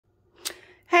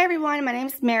Hey everyone, my name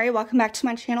is Mary. Welcome back to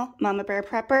my channel, Mama Bear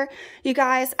Prepper. You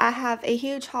guys, I have a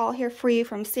huge haul here for you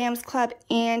from Sam's Club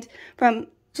and from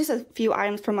just a few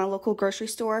items from my local grocery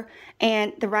store,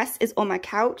 and the rest is on my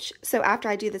couch. So after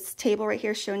I do this table right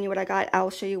here showing you what I got, I'll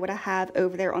show you what I have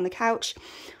over there on the couch.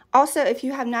 Also, if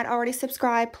you have not already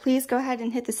subscribed, please go ahead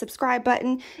and hit the subscribe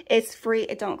button. It's free,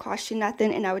 it don't cost you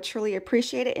nothing, and I would truly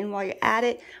appreciate it. And while you're at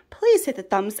it, please hit the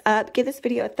thumbs up. Give this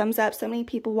video a thumbs up. So many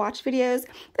people watch videos,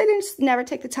 they just never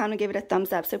take the time to give it a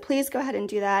thumbs up. So please go ahead and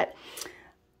do that.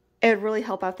 It would really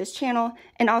help out this channel.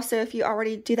 And also, if you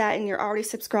already do that and you're already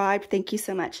subscribed, thank you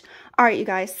so much. All right, you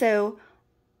guys, so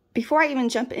before I even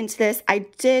jump into this, I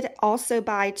did also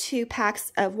buy 2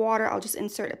 packs of water. I'll just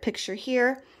insert a picture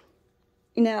here.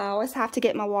 You know, I always have to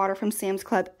get my water from Sam's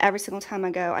Club every single time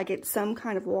I go. I get some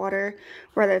kind of water,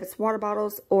 whether it's water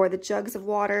bottles or the jugs of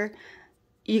water.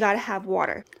 You got to have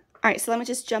water. All right, so let me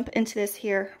just jump into this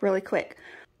here really quick.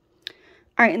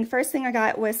 All right, and the first thing I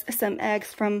got was some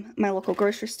eggs from my local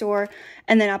grocery store.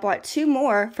 And then I bought 2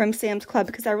 more from Sam's Club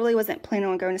because I really wasn't planning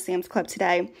on going to Sam's Club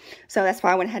today. So that's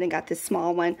why I went ahead and got this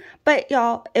small one. But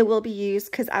y'all, it will be used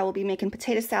because I will be making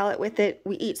potato salad with it.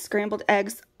 We eat scrambled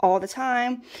eggs all the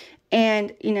time.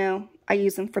 And, you know, I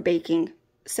use them for baking,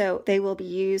 so they will be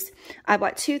used. I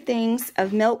bought 2 things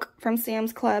of milk from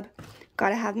Sam's Club.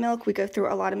 Gotta have milk. We go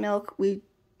through a lot of milk.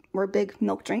 We're big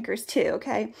milk drinkers too,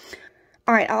 okay?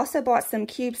 All right, I also bought some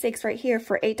cube steaks right here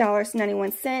for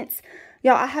 $8.91.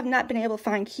 Y'all, I have not been able to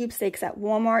find cube steaks at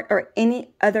Walmart or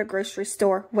any other grocery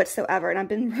store whatsoever. And I've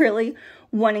been really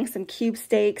wanting some cube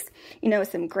steaks, you know, with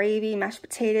some gravy, mashed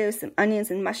potatoes, some onions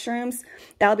and mushrooms.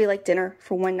 That'll be like dinner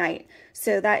for one night.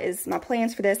 So that is my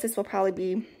plans for this. This will probably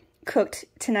be cooked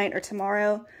tonight or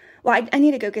tomorrow. Well, I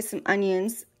need to go get some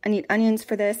onions. I need onions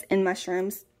for this and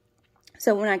mushrooms.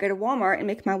 So when I go to Walmart and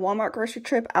make my Walmart grocery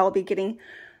trip, I will be getting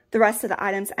the rest of the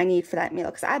items I need for that meal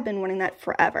because I've been wanting that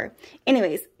forever.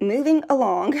 Anyways, moving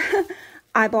along,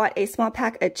 I bought a small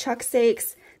pack of chuck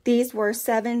steaks. These were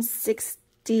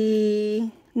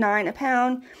 $7.69 a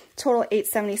pound, total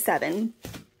 $8.77.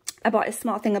 I bought a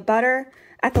small thing of butter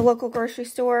at the local grocery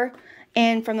store,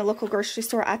 and from the local grocery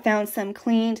store, I found some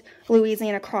cleaned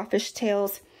Louisiana crawfish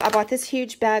tails. I bought this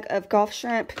huge bag of Gulf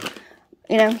shrimp,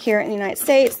 you know, here in the United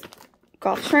States.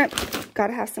 Gulf shrimp,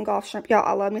 gotta have some Gulf shrimp. Y'all,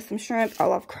 I love me some shrimp. I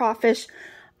love crawfish.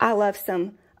 I love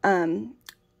some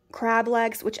crab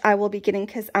legs, which I will be getting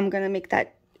because I'm gonna make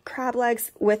that crab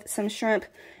legs with some shrimp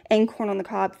and corn on the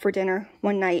cob for dinner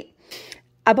one night.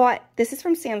 I bought, this is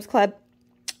from Sam's Club.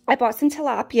 I bought some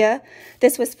tilapia.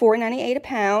 This was $4.98 a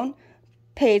pound,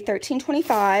 paid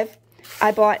 $13.25.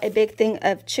 I bought a big thing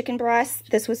of chicken breast.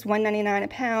 This was $1.99 a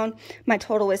pound. My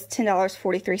total was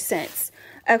 $10.43.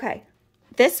 Okay.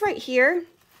 This right here,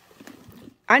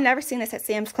 I've never seen this at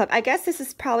Sam's Club. I guess this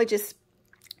is probably just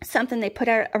something they put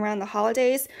out around the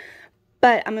holidays,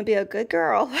 but I'm going to be a good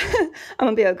girl. I'm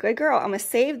going to be a good girl. I'm going to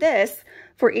save this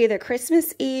for either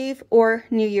Christmas Eve or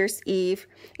New Year's Eve,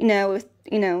 you know, with,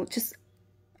 you know, just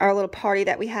our little party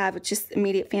that we have with just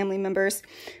immediate family members.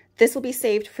 This will be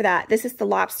saved for that. This is the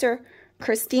lobster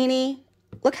crostini.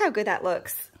 Look how good that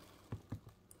looks.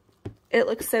 It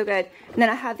looks so good. And then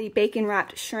I have the bacon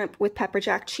wrapped shrimp with pepper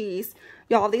jack cheese.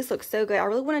 Y'all, these look so good. I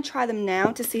really want to try them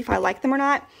now to see if I like them or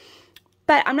not.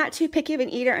 But I'm not too picky of an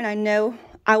eater, and I know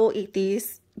I will eat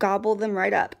these, gobble them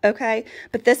right up, okay?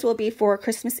 But this will be for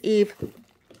Christmas Eve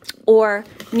or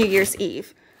New Year's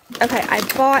Eve. Okay, I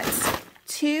bought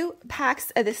 2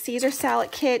 packs of the Caesar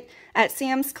salad kit at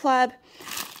Sam's Club.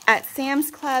 At Sam's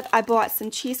Club, I bought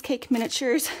some cheesecake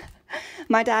miniatures.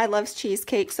 My dad loves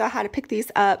cheesecake, so I had to pick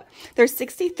these up. There's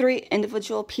 63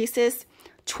 individual pieces,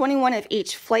 21 of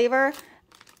each flavor,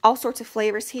 all sorts of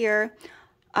flavors here.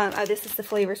 Oh, this is the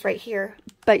flavors right here.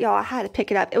 But y'all, I had to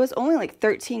pick it up. It was only like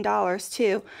 $13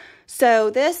 too. So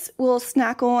this will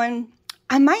snack on.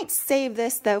 I might save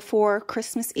this though for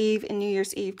Christmas Eve and New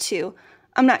Year's Eve too.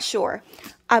 I'm not sure.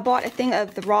 I bought a thing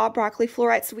of the raw broccoli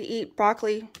florets. We eat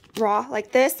broccoli raw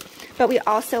like this, but we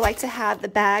also like to have the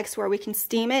bags where we can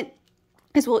steam it.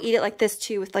 Because we'll eat it like this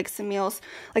too with like some meals.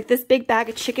 Like this big bag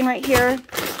of chicken right here.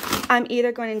 I'm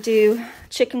either going to do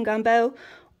chicken gumbo,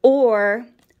 or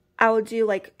I will do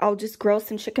like, I'll just grill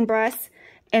some chicken breasts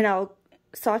and I'll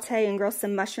saute and grill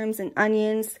some mushrooms and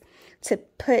onions to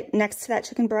put next to that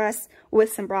chicken breast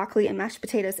with some broccoli and mashed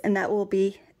potatoes, and that will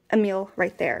be a meal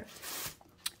right there.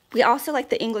 We also like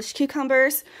the English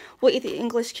cucumbers. We'll eat the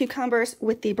English cucumbers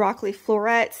with the broccoli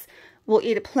florets. We'll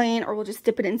eat it plain, or we'll just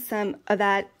dip it in some of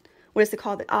that, what is it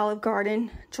called, the Olive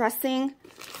Garden dressing.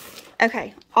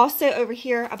 Okay, also over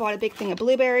here, I bought a big thing of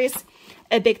blueberries,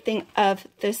 a big thing of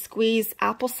the squeezed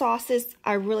apple sauces.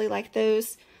 I really like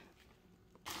those.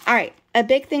 All right, a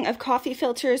big thing of coffee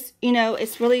filters. You know,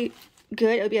 it's really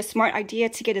good. It would be a smart idea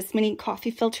to get as many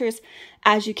coffee filters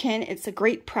as you can. It's a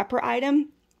great prepper item,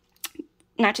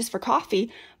 not just for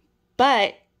coffee,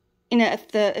 but you know,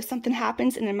 if something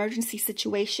happens in an emergency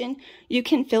situation, you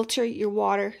can filter your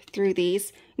water through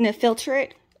these. You know, filter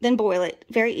it, then boil it.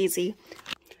 Very easy.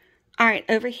 All right,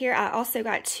 over here I also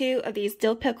got 2 of these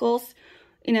dill pickles.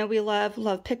 You know, we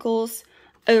love pickles.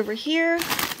 Over here,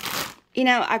 you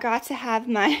know, I got to have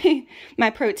my my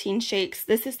protein shakes.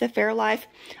 This is the Fairlife.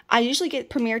 I usually get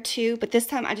Premier too, but this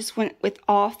time I just went with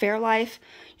all Fairlife.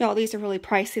 Y'all, these are really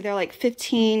pricey. They're like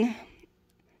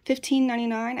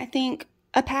 $15.99, I think,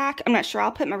 a pack. I'm not sure.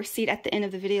 I'll put my receipt at the end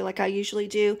of the video like I usually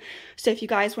do. So if you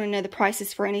guys want to know the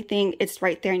prices for anything, it's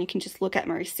right there and you can just look at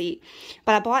my receipt.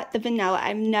 But I bought the vanilla.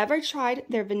 I've never tried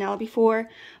their vanilla before,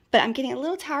 but I'm getting a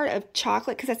little tired of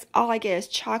chocolate because that's all I get is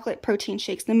chocolate protein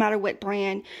shakes, no matter what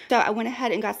brand. So I went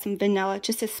ahead and got some vanilla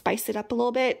just to spice it up a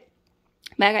little bit.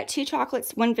 But I got 2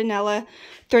 chocolates, 1 vanilla,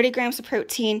 30 grams of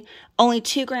protein, only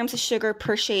 2 grams of sugar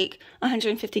per shake,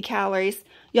 150 calories.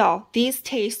 Y'all, these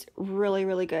taste really,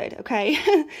 really good, okay?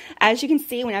 As you can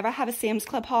see, whenever I have a Sam's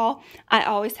Club haul, I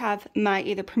always have my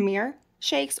either Premier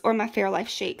shakes or my Fairlife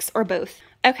shakes, or both.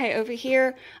 Okay, over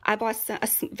here, I bought a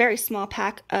very small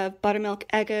pack of buttermilk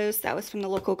Eggos. That was from the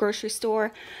local grocery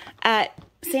store. At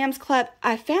Sam's Club,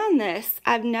 I found this.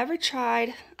 I've never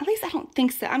tried, at least I don't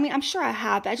think so. I mean, I'm sure I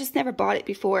have, but I just never bought it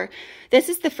before. This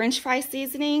is the French fry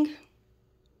seasoning.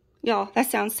 Y'all, that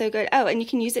sounds so good. Oh, and you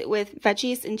can use it with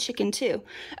veggies and chicken too.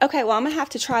 Okay, well, I'm going to have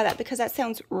to try that because that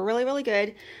sounds really, really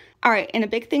good. All right, and a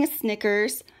big thing of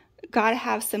Snickers. Got to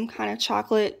have some kind of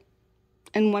chocolate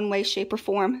in one way, shape, or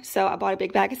form. So I bought a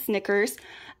big bag of Snickers.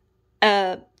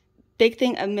 A big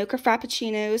thing of mocha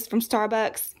frappuccinos from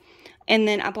Starbucks. And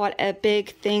then I bought a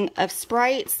big thing of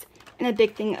Sprites and a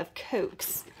big thing of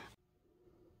Cokes.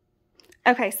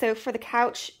 Okay, so for the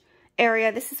couch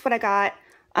area, this is what I got.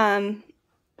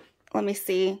 Let me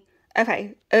see.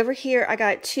 Okay, over here I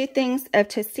got 2 things of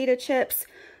Tostito chips.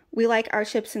 We like our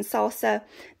chips and salsa.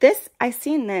 This, I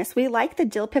seen this. We like the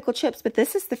dill pickle chips, but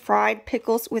this is the fried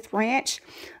pickles with ranch.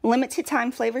 Limited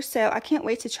time flavor, so I can't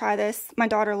wait to try this. My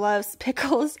daughter loves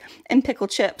pickles and pickle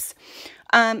chips.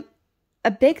 A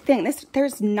big thing,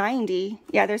 there's 90.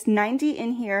 Yeah, there's 90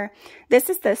 in here. This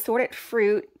is the assorted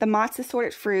fruit, the Mott's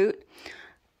assorted fruit.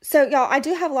 So, y'all, I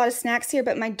do have a lot of snacks here,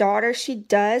 but my daughter, she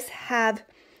does have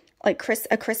like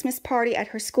a Christmas party at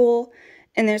her school,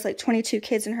 and there's like 22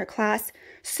 kids in her class.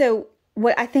 So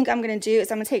what I think I'm going to do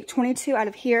is I'm going to take 22 out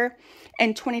of here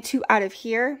and 22 out of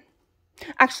here.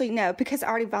 Actually, no, because I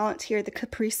already volunteered the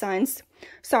Capri Suns.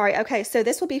 Sorry. Okay, so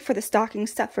this will be for the stocking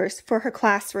stuffers for her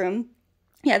classroom.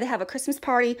 Yeah, they have a Christmas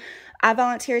party. I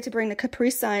volunteered to bring the Capri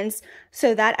Suns,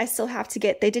 so that I still have to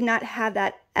get. They did not have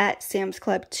that at Sam's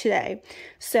Club today.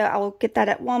 So I will get that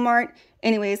at Walmart.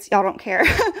 Anyways, y'all don't care.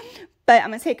 But I'm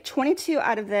going to take 22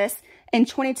 out of this and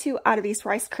 22 out of these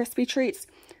Rice Krispie treats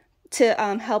to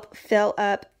help fill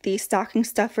up the stocking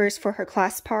stuffers for her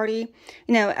class party.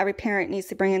 You know, every parent needs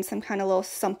to bring in some kind of little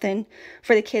something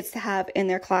for the kids to have in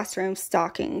their classroom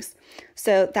stockings.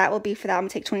 So that will be for that. I'm going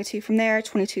to take 22 from there,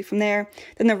 22 from there.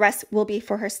 Then the rest will be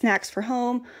for her snacks for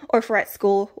home or for at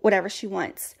school, whatever she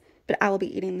wants. But I will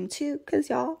be eating them too because,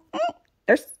 y'all,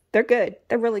 they're good.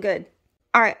 They're really good.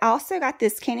 All right, I also got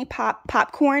this candy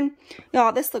popcorn.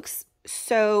 Y'all, this looks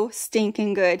so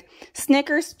stinking good.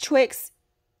 Snickers, Twix,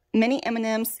 mini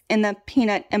M&Ms, and the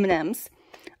peanut M&Ms.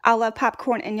 I love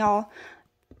popcorn, and y'all,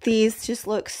 these just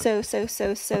look so, so,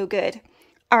 so, so good.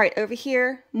 All right, over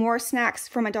here, more snacks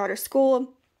for my daughter's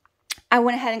school. I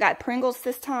went ahead and got Pringles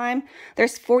this time.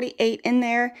 There's 48 in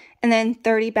there, and then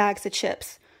 30 bags of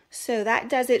chips. So that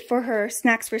does it for her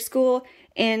snacks for school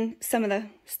and some of the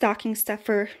stocking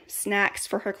stuffer snacks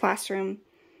for her classroom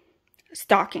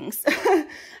stockings.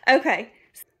 Okay.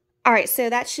 All right, so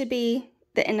that should be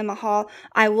the end of my haul.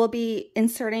 I will be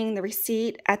inserting the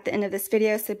receipt at the end of this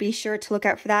video, so be sure to look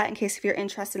out for that in case if you're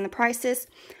interested in the prices.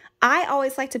 I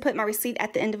always like to put my receipt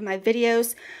at the end of my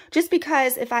videos just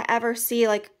because if I ever see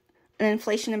like an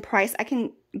inflation in price, I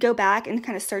can go back and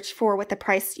kind of search for what the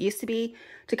price used to be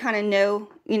to kind of know,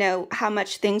 you know, how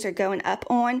much things are going up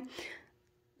on,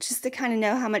 just to kind of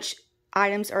know how much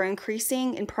items are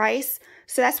increasing in price.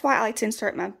 So that's why I like to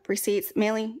insert my receipts,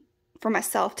 mainly for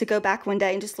myself to go back one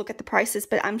day and just look at the prices,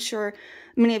 but I'm sure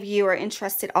many of you are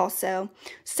interested also.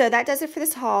 So that does it for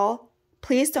this haul.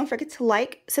 Please don't forget to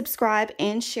like, subscribe,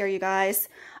 and share, you guys.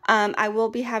 I will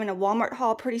be having a Walmart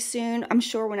haul pretty soon, I'm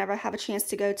sure, whenever I have a chance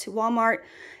to go to Walmart,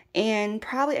 and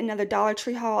probably another Dollar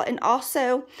Tree haul. And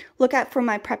also look out for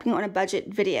my prepping on a budget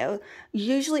video.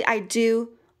 Usually I do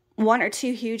 1 or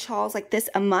 2 huge hauls like this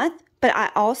a month, but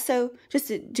I also just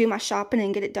to do my shopping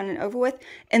and get it done and over with,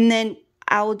 and then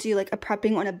I will do like a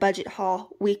prepping on a budget haul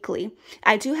weekly.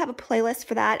 I do have a playlist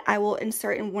for that. I will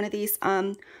insert in one of these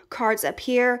cards up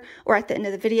here or at the end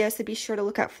of the video, so be sure to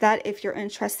look out for that if you're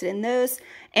interested in those.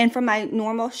 And for my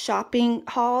normal shopping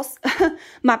hauls,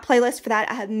 my playlist for that,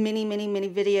 I have many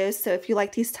videos. So if you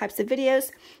like these types of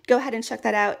videos, go ahead and check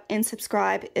that out and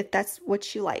subscribe if that's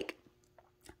what you like.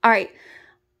 All right,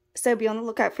 so be on the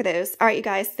lookout for those. All right, you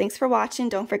guys, thanks for watching.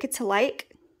 Don't forget to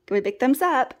like, give it a big thumbs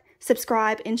up,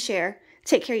 subscribe, and share.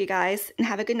 Take care, you guys, and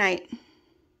have a good night.